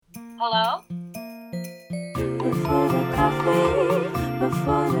Hello? Before the coffee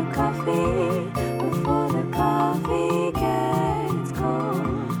gets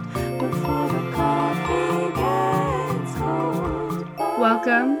cold, before the coffee gets cold.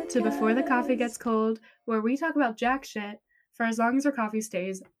 Welcome to Before the Coffee Gets Cold, where we talk about jack shit for as long as our coffee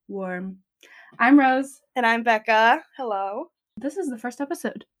stays warm. I'm Rose. And I'm Becca. Hello. This is the first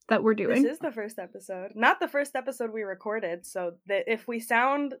episode that we're doing. This is the first episode. Not the first episode we recorded, so that if we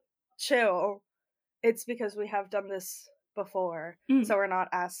sound chill, it's because we have done this before, so we're not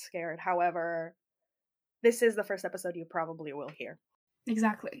as scared. However, this is the first episode you probably will hear.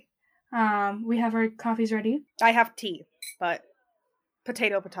 Exactly. We have our coffees ready. I have tea, but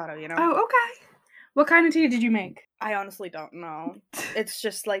potato, you know? Oh, okay. What kind of tea did you make? I honestly don't know. It's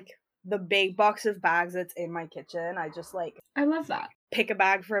just like the big box of bags that's in my kitchen. I just I love that. pick a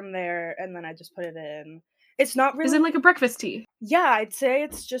bag from there and then I just put it in. It's not really... Is it like a breakfast tea? Yeah, I'd say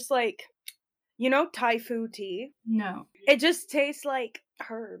it's just like, you know, Thai food tea? No. It just tastes like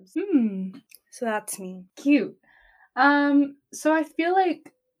herbs. So that's me. Cute. So I feel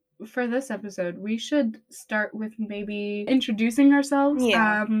like for this episode, we should start with maybe introducing ourselves.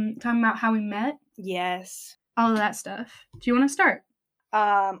 Yeah. Talking about how we met. Yes. All of that stuff. Do you want to start?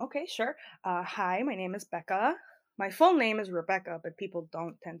 Okay, sure. Hi, my name is Becca. My full name is Rebecca, but people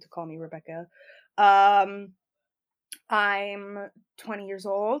don't tend to call me Rebecca. I'm 20 years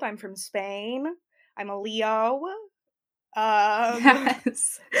old. I'm from Spain. I'm a Leo.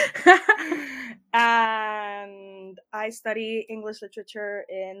 Yes. And I study English literature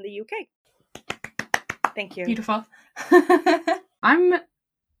in the UK. Thank you. Beautiful. I'm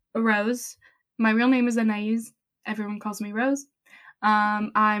Rose. My real name is Anais. Everyone calls me Rose.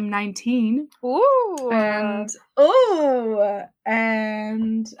 I'm 19. Ooh.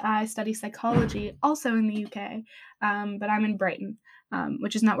 And I study psychology, also in the UK. But I'm in Brighton,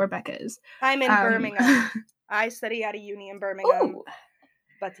 which is not where Becca is. I'm in Birmingham. I study at a uni in Birmingham. Ooh.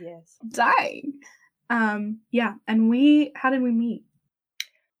 But yes. Dang. Yeah. And how did we meet?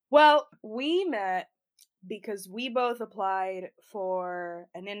 Well, we met because we both applied for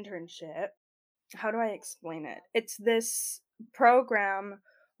an internship. How do I explain it? It's this program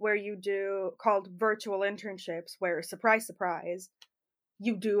where you do called virtual internships, where surprise, surprise,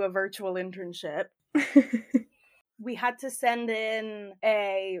 you do a virtual internship. We had to send in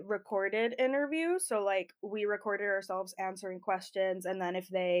a recorded interview. So like we recorded ourselves answering questions, and then if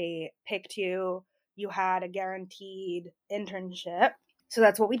they picked you, you had a guaranteed internship. So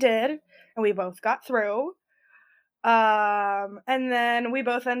that's what we did, and we both got through. And then we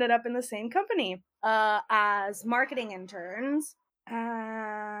both ended up in the same company as marketing interns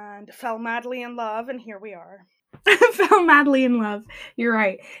and fell madly in love, and here we are. Fell madly in love. You're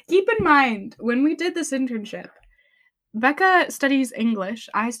right. Keep in mind, when we did this internship, Becca studies English,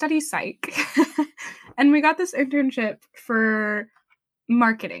 I study psych, and we got this internship for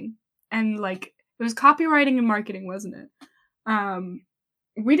marketing, and like it was copywriting and marketing, wasn't it?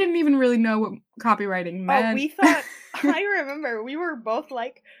 We didn't even really know what copywriting meant. Oh, we thought, I remember, we were both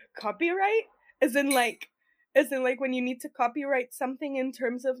like, copyright? As in like when you need to copyright something in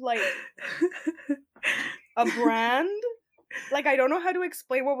terms of like a brand? Like, I don't know how to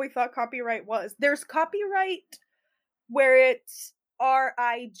explain what we thought copyright was. There's copyright where it's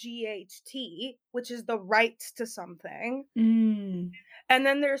RIGHT, which is the rights to something. And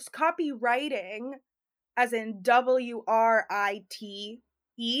then there's copywriting, as in WRITE,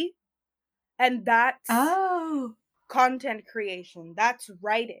 and that's content creation. That's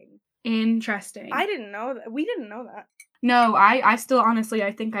writing. Interesting. I didn't know that. We didn't know that. No, I still honestly,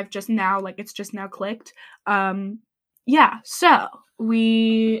 I think I've just now, like, it's just now clicked. Yeah, so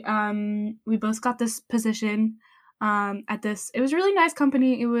we both got this position at this, it was a really nice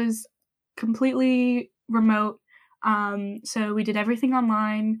company. It was completely remote. So we did everything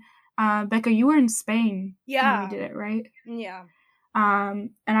online. Becca, you were in Spain. Yeah. When we did it, right? Yeah.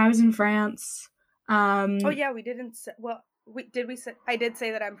 And I was in France. Oh yeah, we didn't say, well, I did say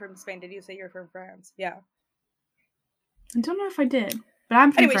that I'm from Spain. Did you say you're from France? Yeah. I don't know if I did, but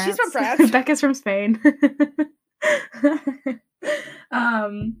I'm from France. She's from France. Becca's from Spain.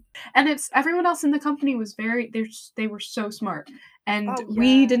 And it's everyone else in the company was they were so smart, and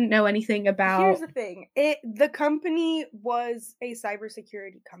we didn't know anything about. Here's the thing: the company was a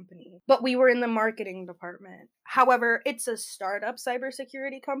cybersecurity company, but we were in the marketing department. However, it's a startup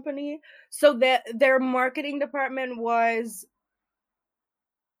cybersecurity company, so that their marketing department was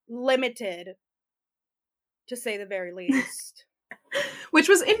limited, to say the very least. Which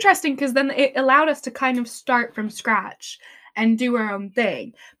was interesting because then it allowed us to kind of start from scratch and do our own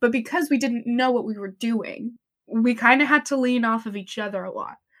thing. But because we didn't know what we were doing, we kind of had to lean off of each other a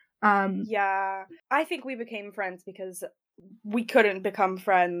lot. Yeah, I think we became friends because we couldn't become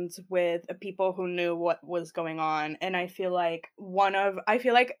friends with people who knew what was going on. And I feel like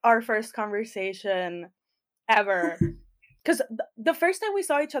our first conversation ever, because the first time we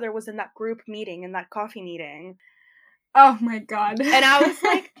saw each other was in that group meeting, in that coffee meeting. Oh my god. And I was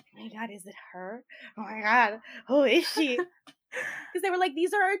like, oh my god, is it her? Oh my god, who is she? Because they were like,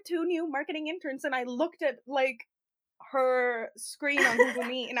 these are our 2 new marketing interns. And I looked at like her screen on Google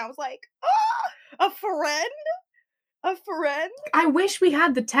Meet and I was like, oh, a friend? A friend? I wish we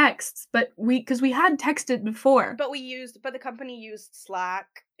had the texts, but because we had texted before. But the company used Slack.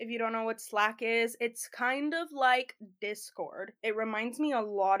 If you don't know what Slack is, it's kind of like Discord. It reminds me a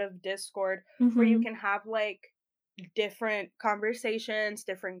lot of Discord, where you Mhm. can have like different conversations,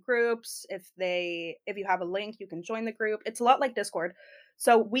 different groups. If you have a link, you can join the group. It's a lot like Discord.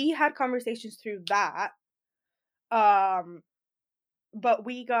 So we had conversations through that. But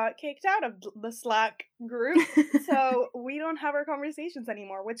we got kicked out of the Slack group, so we don't have our conversations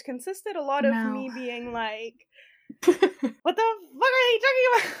anymore, which consisted a lot of No. me being like, what the fuck are they talking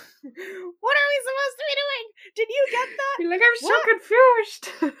about? What are we supposed to be doing? Did you get that? You're like, I'm so What? confused.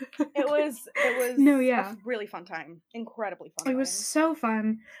 It was No, yeah. a really fun time. Incredibly fun It time. was so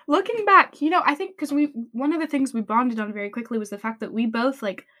fun. Looking back, I think because one of the things we bonded on very quickly was the fact that we both,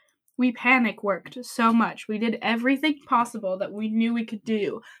 like, we panic worked so much. We did everything possible that we knew we could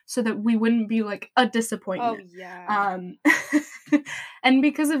do so that we wouldn't be, like, a Oh disappointment. yeah. And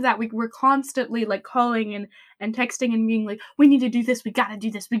because of that, we were constantly, like, calling and texting and being like, we need to do this, we gotta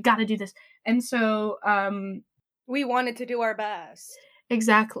do this, we gotta do this. And so, We wanted to do our best.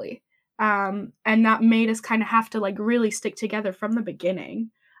 exactly. And that made us kind of have to, like, really stick together from the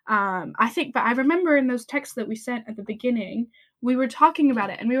beginning. But I remember in those texts that we sent at the beginning, we were talking about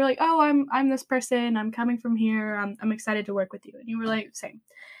it and we were like, oh, I'm this person, I'm coming from here, I'm excited to work with you. And you were like, same.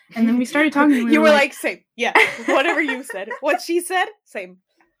 And then we started talking and we You were were like, same. Yeah. Whatever you said. What she said, same.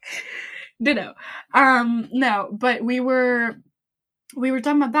 ditto. No, but we were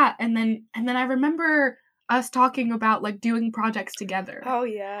talking about that, and then I remember us talking about, like, doing projects together. Oh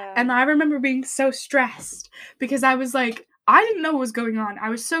yeah. And I remember being so stressed because I was like, I didn't know what was going on. I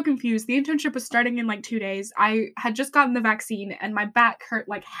was so confused. The internship was starting in like 2 days. I had just gotten the vaccine and my back hurt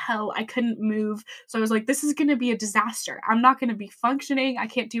like hell. I couldn't move. So I was like, this is going to be a disaster. I'm not going to be functioning. I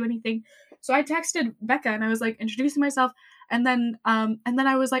can't do anything. So I texted Becca and I was like introducing myself. And then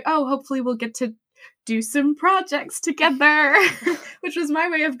I was like, oh, hopefully we'll get to do some projects together, which was my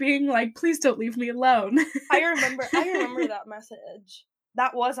way of being like, please don't leave me alone. I remember that message.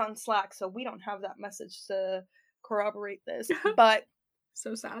 That was on Slack, so we don't have that message to corroborate this. But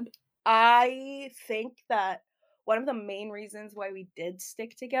so sad. I think that one of the main reasons why we did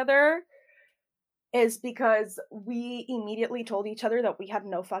stick together is because we immediately told each other that we had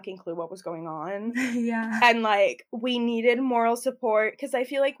no fucking clue what was going on. Yeah. And like we needed moral support, because I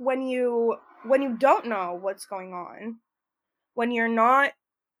feel like when you don't know what's going on, when you're not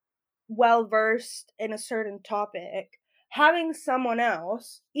well versed in a certain topic, having someone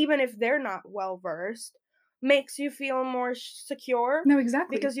else, even if they're not well versed, makes you feel more secure. No,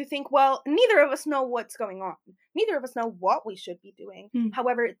 exactly. Because you think, well, neither of us know what's going on. Neither of us know what we should be doing.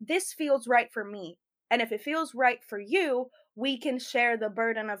 However, this feels right for me. And if it feels right for you, we can share the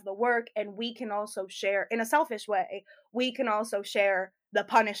burden of the work, and we can also share, in a selfish way, we can also share the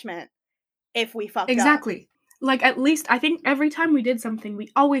punishment if we fucked up. Exactly. Like, at least, I think every time we did something, we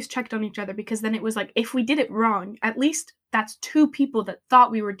always checked on each other, because then it was like, if we did it wrong, at least that's 2 people that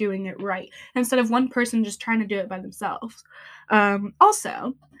thought we were doing it right, instead of one person just trying to do it by themselves.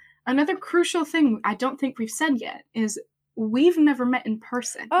 Also, another crucial thing I don't think we've said yet is we've never met in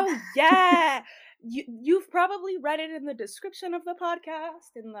person. Oh, yeah! You've probably read it in the description of the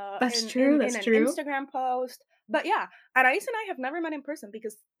podcast, in an Instagram post. But yeah, Anais and I have never met in person,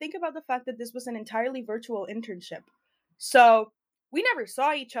 because think about the fact that this was an entirely virtual internship. So we never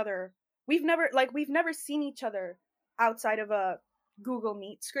saw each other. We've never seen each other outside of a Google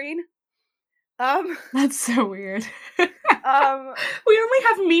Meet screen. That's so weird. We only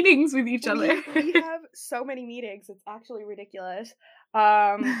have meetings with each other. We have so many meetings. It's actually ridiculous.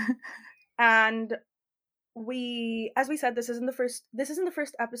 And as we said, this isn't the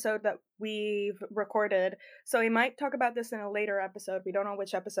first episode that we've recorded, so we might talk about this in a later episode. We don't know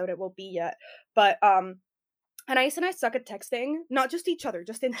which episode it will be yet, but Anais and I suck at texting, not just each other,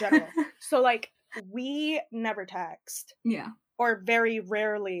 just in general. So like we never text, yeah, or very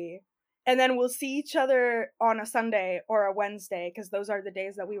rarely, and then we'll see each other on a Sunday or a Wednesday, because those are the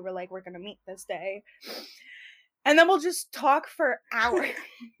days that we were like, we're gonna meet this day. And then we'll just talk for hours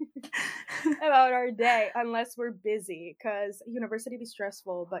about our day, unless we're busy, because university be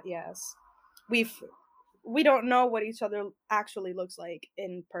stressful. But yes, we don't know what each other actually looks like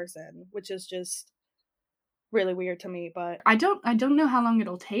in person, which is just really weird to me. But I don't know how long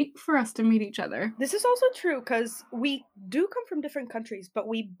it'll take for us to meet each other. this is also true because we do come from different countries, but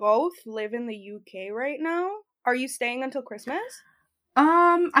we both live in the UK right now. Are you staying until Christmas?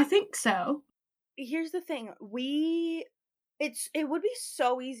 I think so. Here's the thing. It would be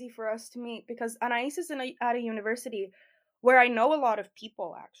so easy for us to meet because Anais is at a university where I know a lot of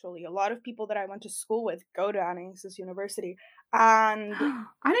people, actually. A lot of people that I went to school with go to Anais's university. And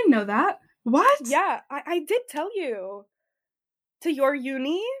I didn't know that. What? yeah, I did tell you. To your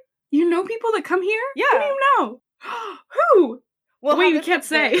uni? You know people that come here? Yeah. Who do you know? Who? We'll Wait, have you this can't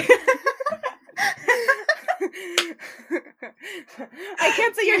say. I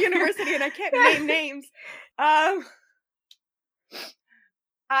can't say your university and I can't name names.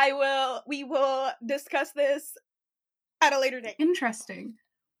 We will discuss this at a later date. Interesting.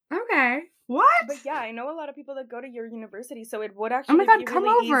 Okay. What? But yeah, I know a lot of people that go to your university, so it would Oh actually my God, be come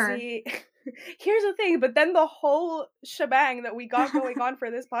really over. easy. Here's the thing, but then the whole shebang that we got going on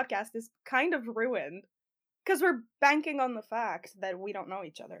for this podcast is kind of ruined. Because we're banking on the fact that we don't know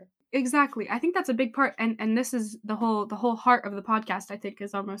each other. Exactly. I think that's a big part, and this is the whole heart of the podcast. I think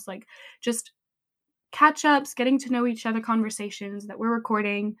is almost like just catch ups, getting to know each other, conversations that we're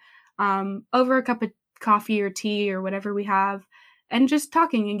recording over a cup of coffee or tea or whatever we have, and just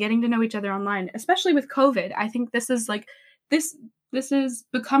talking and getting to know each other online. Especially with COVID, I think this is like this is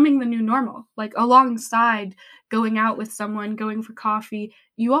becoming the new normal. Like alongside going out with someone, going for coffee,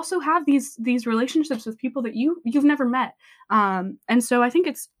 you also have these relationships with people that you've never met. And so I think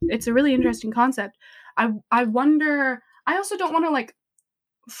it's a really interesting concept. I wonder. I also don't want to like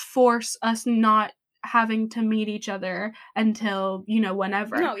force us not having to meet each other until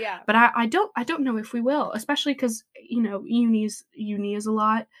whenever. No, yeah. But I don't know if we will, especially because uni is a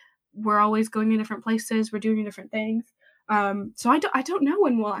lot. We're always going to different places. We're doing different things. So I don't know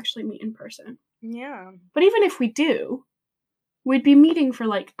when we'll actually meet in person. Yeah. But even if we do, we'd be meeting for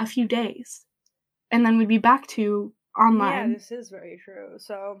like a few days, and then we'd be back to online. Yeah, this is very true.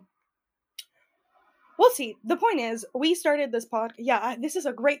 So we'll see. The point is, we started this podcast. Yeah, this is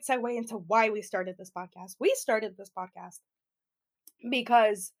a great segue into why we started this podcast. We started this podcast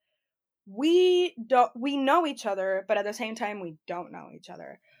because we know each other, but at the same time we don't know each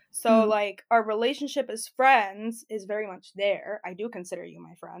other. So like our relationship as friends is very much there. I do consider you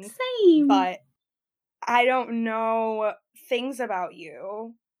my friend. Same. But I don't know things about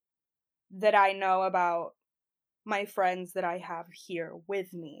you that I know about my friends that I have here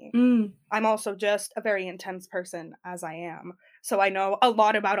with me. I'm also just a very intense person, as I am. So I know a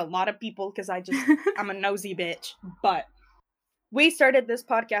lot about a lot of people because I'm a nosy bitch. But we started this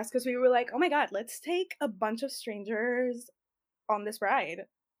podcast because we were like, oh my God, let's take a bunch of strangers on this ride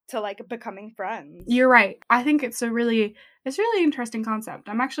to like becoming friends. You're right. I think it's really interesting concept.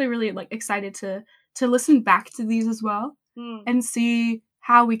 I'm actually really like excited to listen back to these as well and see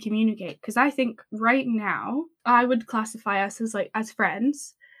how we communicate, because I think right now I would classify us as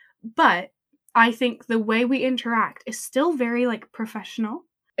friends, but I think the way we interact is still very like professional.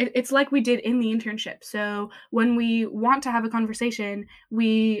 It's like we did in the internship. So when we want to have a conversation,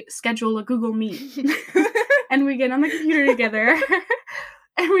 we schedule a Google Meet and we get on the computer together.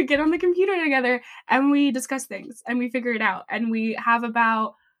 And we get on the computer together and we discuss things and we figure it out. And we have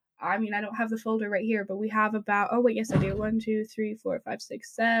about, I don't have the folder right here, but we have about, oh wait, yes I do. 1, 2, 3, 4, 5,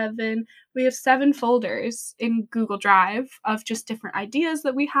 6, 7. We have 7 folders in Google Drive of just different ideas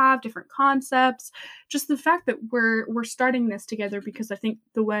that we have, different concepts. Just the fact that we're starting this together, because I think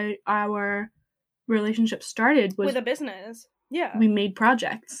the way our relationship started was with a business. Yeah. We made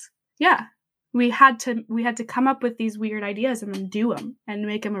projects. Yeah. We had to come up with these weird ideas and then do them and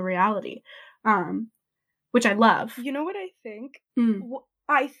make them a reality, which I love. You know what I think?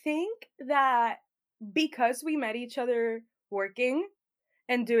 I think that because we met each other working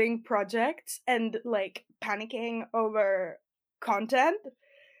and doing projects and like panicking over content,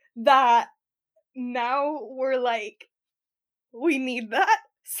 that now we're like, we need that.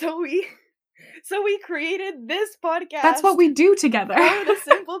 So we created this podcast. That's what we do together. For the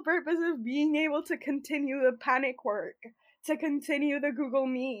simple purpose of being able to continue the panic work, to continue the Google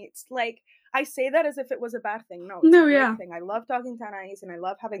Meets. Like, I say that as if it was a bad thing. No, it's a great thing. I love talking to Anais and I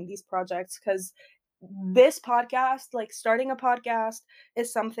love having these projects because this podcast, like starting a podcast,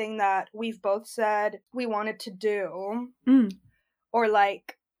 is something that we've both said we wanted to do. Or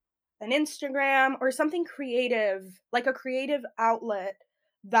like an Instagram or something creative, like a creative outlet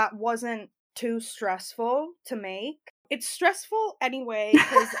that wasn't too stressful to make. It's stressful anyway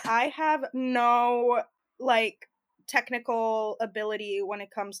because I have no like technical ability when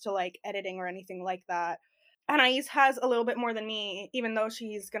it comes to like editing or anything like that. Anais has a little bit more than me, even though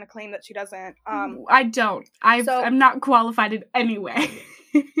she's gonna claim that she doesn't. I don't. so- I'm not qualified in any way.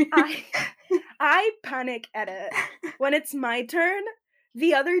 I panic edit when it's my turn.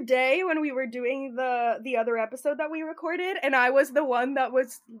 The other day when we were doing the other episode that we recorded, and I was the one that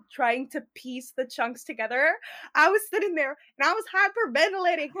was trying to piece the chunks together, I was sitting there and I was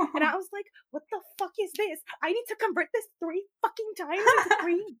hyperventilating, and I was like, "What the fuck is this? I need to convert this 3 fucking times into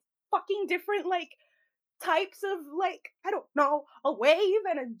 3 fucking different like." Types of like, I don't know, a wave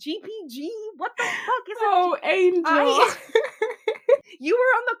and a GPG. What the fuck is Oh, Angel. You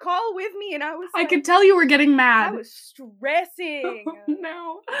were on the call with me, and I was. I like, could tell you were getting mad. I was stressing.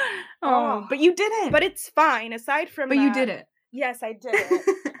 No. Oh, but you did it. But it's fine. Aside from But that, you did it. Yes, I did it.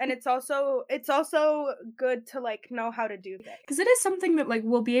 And it's also good to like know how to do that. Because it is something that like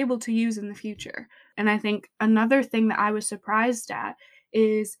we'll be able to use in the future. And I think another thing that I was surprised at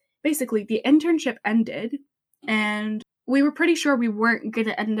is basically the internship ended and we were pretty sure we weren't going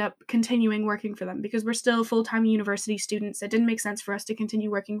to end up continuing working for them because we're still full-time university students. It didn't make sense for us to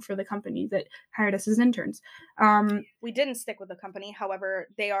continue working for the company that hired us as interns. We didn't stick with the company. However,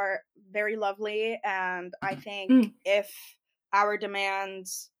 they are very lovely. And I think if our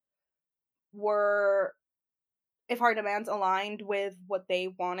demands aligned with what they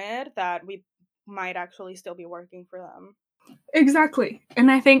wanted, that we might actually still be working for them. Exactly. And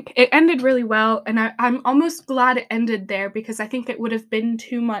I think it ended really well, and I'm almost glad it ended there because I think it would have been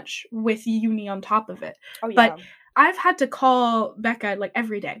too much with uni on top of it. Oh, yeah. But I've had to call Becca like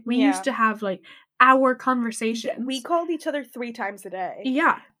every day. We used to have like hour conversations. We called each other 3 times a day.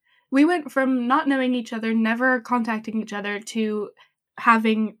 Yeah. We went from not knowing each other, never contacting each other, to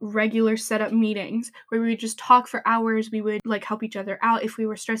having regular setup meetings where we would just talk for hours. We would like help each other out if we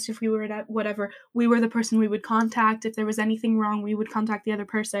were stressed, if we were at whatever. We were the person we would contact. If there was anything wrong, we would contact the other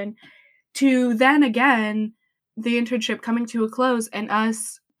person. To then again, the internship coming to a close and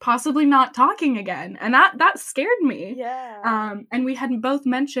us possibly not talking again. And that scared me. Yeah. And we had both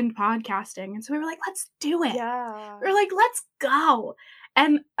mentioned podcasting. And so we were like, let's do it. Yeah. We were like, let's go.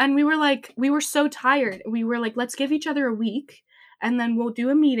 And we were like, we were so tired. We were like, let's give each other a week. And then we'll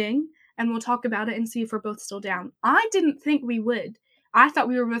do a meeting and we'll talk about it and see if we're both still down. I didn't think we would. I thought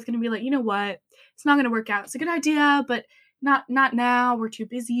we were both going to be like, you know what? It's not going to work out. It's a good idea, but not now. We're too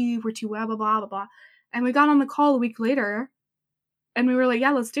busy. We're too blah, blah, blah, blah, blah. And we got on the call a week later and we were like, yeah,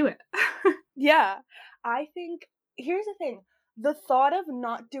 let's do it. Yeah. I think, here's the thing. The thought of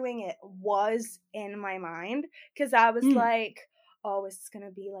not doing it was in my mind because I was like, oh, it's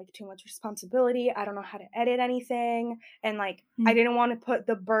gonna be like too much responsibility. I don't know how to edit anything. And like, I didn't want to put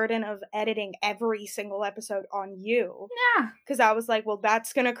the burden of editing every single episode on you. Yeah. Because I was like, well,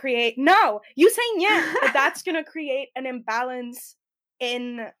 that's gonna create, no, you saying yeah, but that's gonna create an imbalance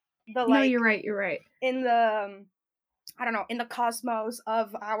in the like, no, you're right. in the, I don't know, in the cosmos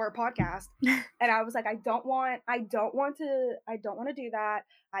of our podcast. And I was like, I don't want to do that.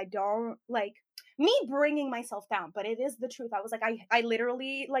 I don't like me bringing myself down, but it is the truth. I was like, I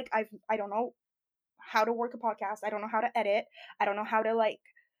literally like, I don't know how to work a podcast. I don't know how to edit. I don't know how to like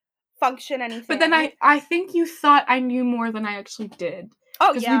function anything. But then I think you thought I knew more than I actually did.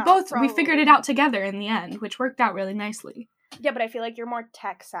 Oh yeah. Because we figured it out together in the end, which worked out really nicely. Yeah, but I feel like you're more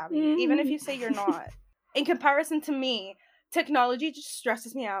tech savvy, even if you say you're not. In comparison to me, technology just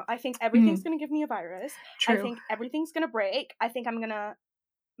stresses me out. I think everything's going to give me a virus. True. I think everything's going to break. I think I'm going to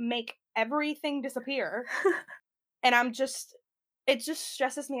make everything disappear. And it just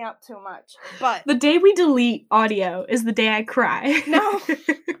stresses me out too much. But the day we delete audio is the day I cry. No.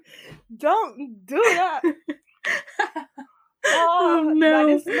 Don't do that. Oh, no.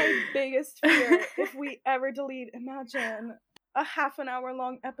 That is my biggest fear. If we ever delete, imagine a half an hour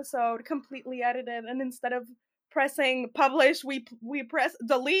long episode completely edited, and instead of pressing publish, we press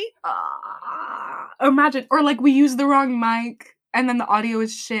delete. Imagine, or like we use the wrong mic and then the audio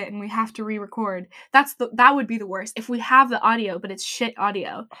is shit and we have to re-record. That would be the worst. If we have the audio but it's shit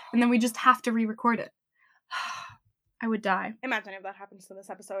audio and then we just have to re-record it. I would die. Imagine if that happens to this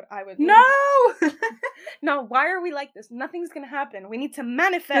episode. I would. No! No, why are we like this? Nothing's gonna happen. We need to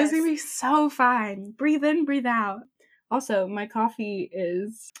manifest. It's gonna be so fine. Breathe in, breathe out. Also, my coffee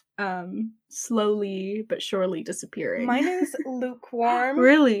is slowly but surely disappearing. Mine is lukewarm.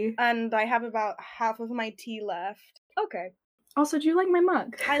 Really? And I have about half of my tea left. Okay. Also, do you like my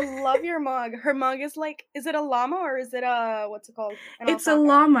mug? I love your mug. Her mug is like, is it a llama or is it a, what's it called? It's a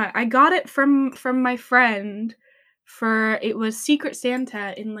llama. I got it from my friend it was Secret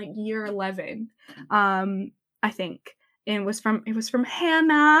Santa in like year 11, I think. And it was from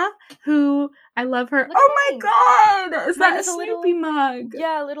Hannah, who I love her. Look at Oh mine. my god! Is Mine that a is a little- Snoopy mug?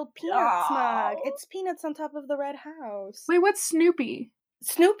 Yeah, little Peanuts mug. Oh. It's Peanuts on top of the red house. Wait, what's Snoopy?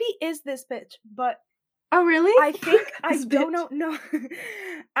 Snoopy is this bitch, but Oh really? I think I This don't bitch. know.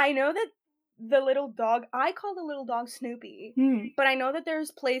 I know that the little dog. I call the little dog Snoopy, but I know that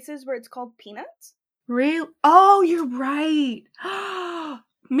there's places where it's called Peanuts. Real? Oh, you're right.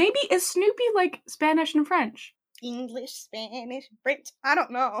 Maybe is Snoopy like Spanish and French? English, Spanish, French. I don't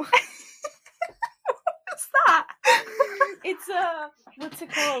know. What's that? It's what's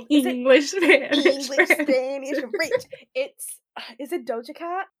it called? Is it English, Spanish, English, French. Spanish, French? Is it Doja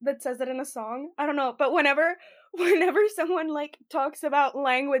Cat that says it in a song? I don't know, but whenever someone like talks about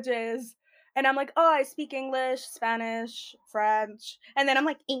languages, and I'm like, oh, I speak English, Spanish, French, and then I'm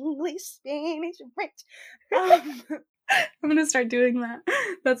like English, Spanish, French. I'm gonna start doing that.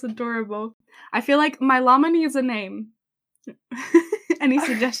 That's adorable. I feel like my llama needs a name. Any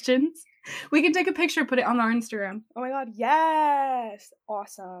suggestions? We can take a picture, put it on our Instagram. Oh my god, yes!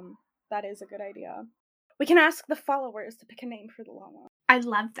 Awesome. That is a good idea. We can ask the followers to pick a name for the llama. I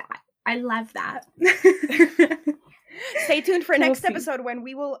love that. I love that. Stay tuned for We'll next see. episode when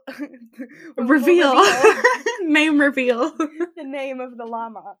we will Reveal. Name reveal. the name of the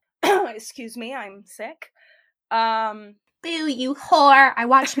llama. Excuse me, I'm sick. Boo, you whore. I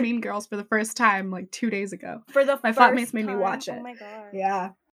watched Mean Girls for the first time like 2 days ago. For the My first flatmates made me time- watch Oh it. my god. Yeah.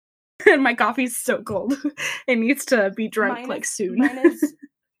 And my coffee's so cold. It needs to be drunk Mine like is- soon. Mine is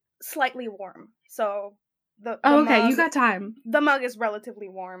slightly warm, so the Oh, okay, you mug- got time. the mug is relatively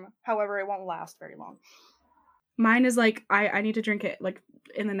warm. However, it won't last very long. Mine is like I need to drink it like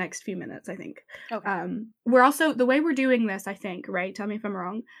in the next few minutes, I think. Okay. We're also the way we're doing this, I think, right? Tell me if I'm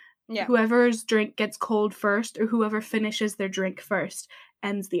wrong. Yeah. Whoever's drink gets cold first, or whoever finishes their drink first,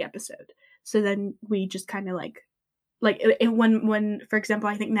 ends the episode. So then we just kind of like when for example,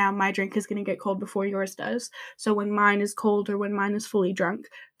 I think now my drink is gonna get cold before yours does. So when mine is cold or when mine is fully drunk,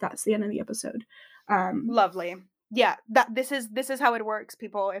 that's the end of the episode. Lovely. Yeah, this is how it works,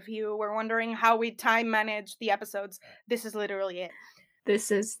 people. If you were wondering how we time manage the episodes, this is literally it.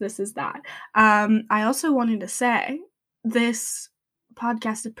 This is that. I also wanted to say this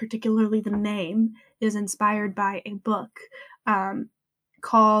podcast, particularly the name, is inspired by a book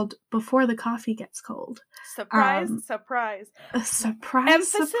called Before the Coffee Gets Cold. Surprise, surprise. A surprise,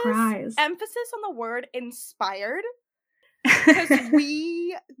 Emphasis- surprise. Emphasis on the word inspired, because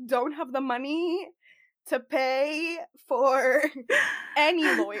we don't have the money to pay for any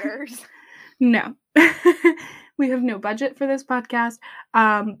lawyers. No. We have no budget for this podcast.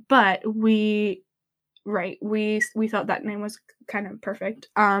 But we thought that name was kind of perfect.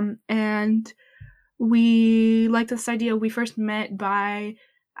 And we liked this idea. We first met by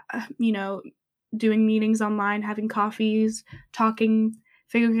doing meetings online, having coffees, talking,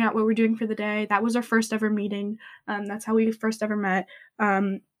 figuring out what we're doing for the day. That was our first ever meeting. That's how we first ever met.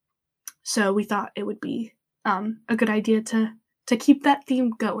 So we thought it would be a good idea to keep that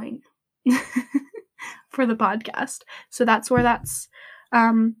theme going for the podcast. So that's where that's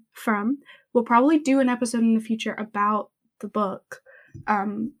from. We'll probably do an episode in the future about the book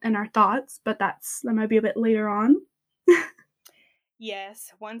and our thoughts, but that might be a bit later on.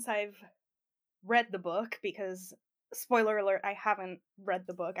 Yes, once I've read the book, because spoiler alert, I haven't read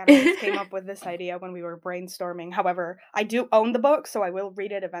the book. I just came up with this idea when we were brainstorming. However, I do own the book, so I will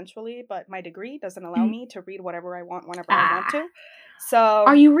read it eventually, but my degree doesn't allow me to read whatever I want whenever I want to. So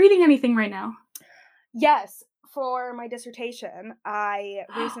Are you reading anything right now? Yes, for my dissertation, I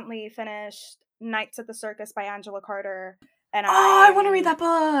recently finished Nights at the Circus by Angela Carter, and I want to read that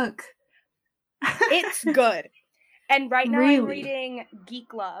book. It's good. And right now I'm Really? reading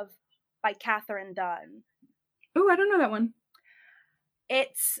Geek Love by Catherine Dunn. Ooh, I don't know that one.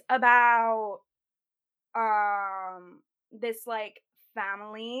 It's about this like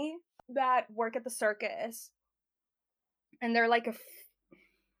family that work at the circus, and they're like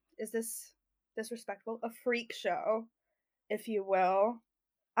is this disrespectful? A freak show, if you will.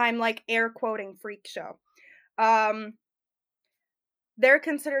 I'm like air quoting freak show. They're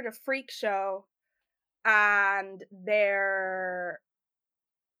considered a freak show, and the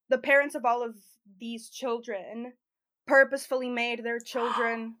parents of all of these children purposefully made their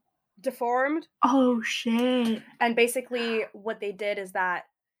children deformed. Oh shit. And basically what they did is that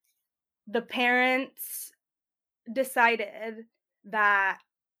the parents decided that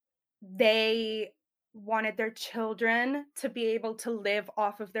they wanted their children to be able to live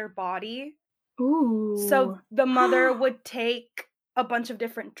off of their body. Ooh. So the mother would take a bunch of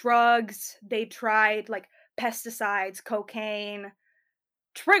different drugs. They tried like pesticides, cocaine,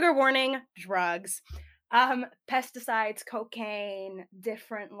 trigger warning, drugs, pesticides, cocaine,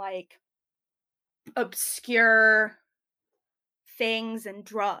 different like obscure things and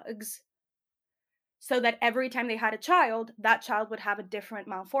drugs, so that every time they had a child, that child would have a different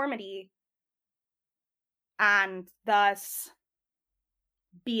malformity and thus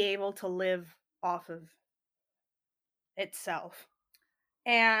be able to live off of itself.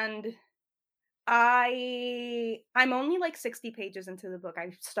 And I'm only like 60 pages into the book.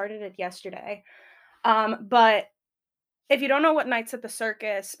 I started it yesterday. But if you don't know what Nights at the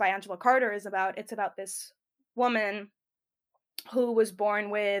Circus by Angela Carter is about, it's about this woman who was born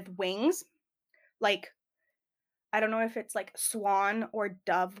with wings. Like, I don't know if it's like swan or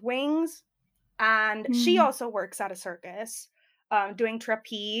dove wings. And she also works at a circus, doing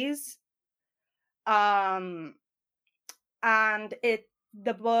trapeze. And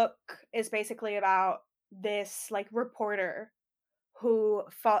the book is basically about this like reporter who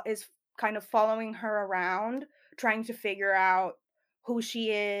is kind of following her around, trying to figure out who she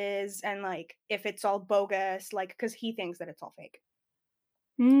is and like if it's all bogus, like because he thinks that it's all fake.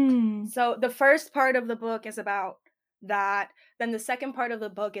 So the first part of the book is about that. Then the second part of the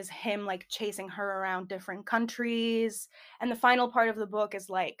book is him like chasing her around different countries, and the final part of the book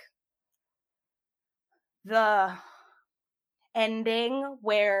is like the ending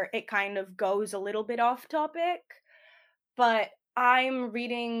where it kind of goes a little bit off topic. But I'm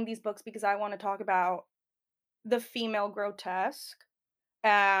reading these books because I want to talk about the female grotesque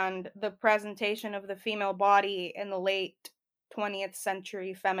and the presentation of the female body in the late 20th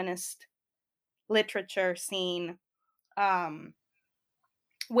century feminist literature scene,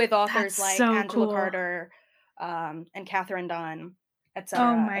 with authors like so Angela cool. Carter, and Catherine Dunn, etc.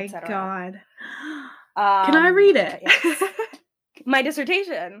 Oh my etc. god. Can I read it? Yes. My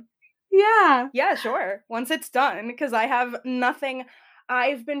dissertation. Yeah. Yeah, sure. Once it's done, because I have nothing.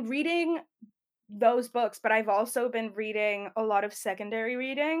 I've been reading those books, but I've also been reading a lot of secondary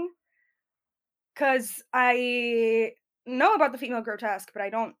reading, because I know about the female grotesque, but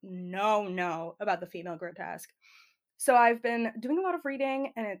I don't know about the female grotesque. So I've been doing a lot of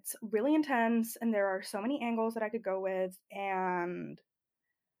reading, and it's really intense, and there are so many angles that I could go with, and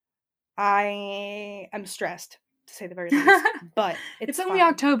I am stressed, to say the very least. But it's only fun.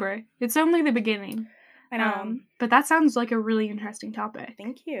 October. It's only the beginning. I know. But that sounds like a really interesting topic.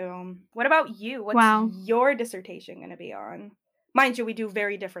 Thank you. What about you? What's your dissertation going to be on? Mind you, we do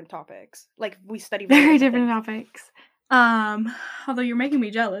very different topics. Like, we study very different topics. Although you're making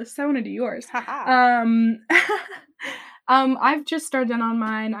me jealous. I want to do yours. I've just started on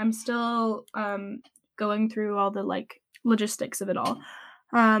mine. I'm still going through all the like logistics of it all.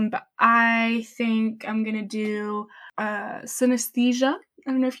 But I think I'm gonna do synesthesia.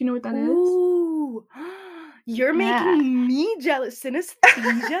 I don't know if you know what that is. Ooh, you're making me jealous.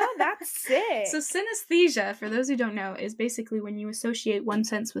 Synesthesia? That's sick. So synesthesia, for those who don't know, is basically when you associate one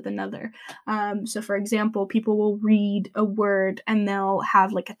sense with another. So for example, people will read a word and they'll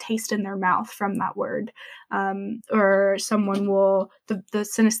have like a taste in their mouth from that word. Or someone will, the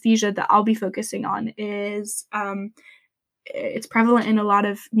synesthesia that I'll be focusing on is, it's prevalent in a lot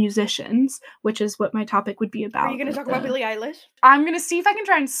of musicians, which is what my topic would be about. Are you going to talk about Billie Eilish? I'm going to see if I can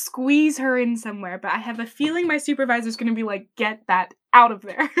try and squeeze her in somewhere, but I have a feeling my supervisor's going to be like, get that out of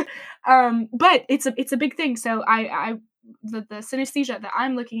there. But it's a big thing. So the synesthesia that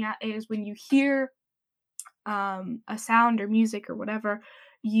I'm looking at is when you hear a sound or music or whatever,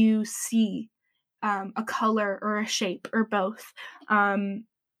 you see a color or a shape or both.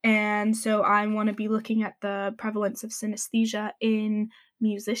 And so I want to be looking at the prevalence of synesthesia in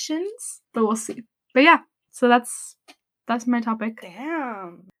musicians, but we'll see. But yeah, so that's my topic.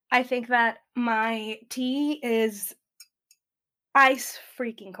 Damn. I think that my tea is ice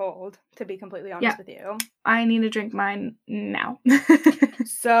freaking cold, to be completely honest with you. I need to drink mine now.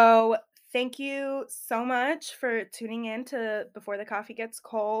 So thank you so much for tuning in to Before the Coffee Gets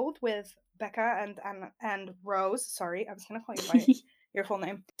Cold with Becca and Rose. Sorry, I was going to call you by your full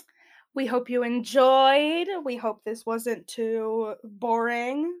name. We hope you enjoyed. We hope this wasn't too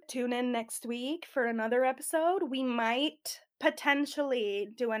boring. Tune in next week for another episode. We might potentially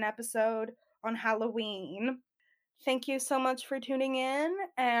do an episode on Halloween. Thank you so much for tuning in,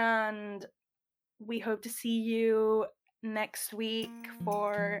 and we hope to see you next week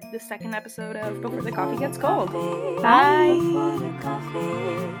for the second episode of Before the Coffee Gets Cold. Bye! Before the coffee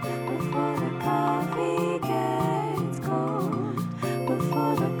gets cold.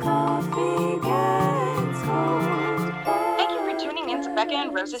 Before the coffee gets cold. Thank you for tuning in to Becca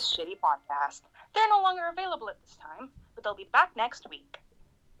and Rose's Shitty Podcast. They're no longer available at this time, but they'll be back next week.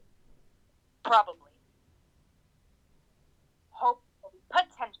 Probably. hopefully,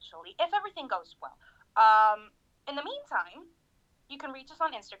 potentially, if everything goes well. In the meantime, you can reach us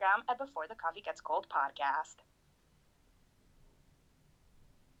on Instagram at Before the Coffee Gets Cold podcast.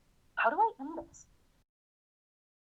 How do I end this?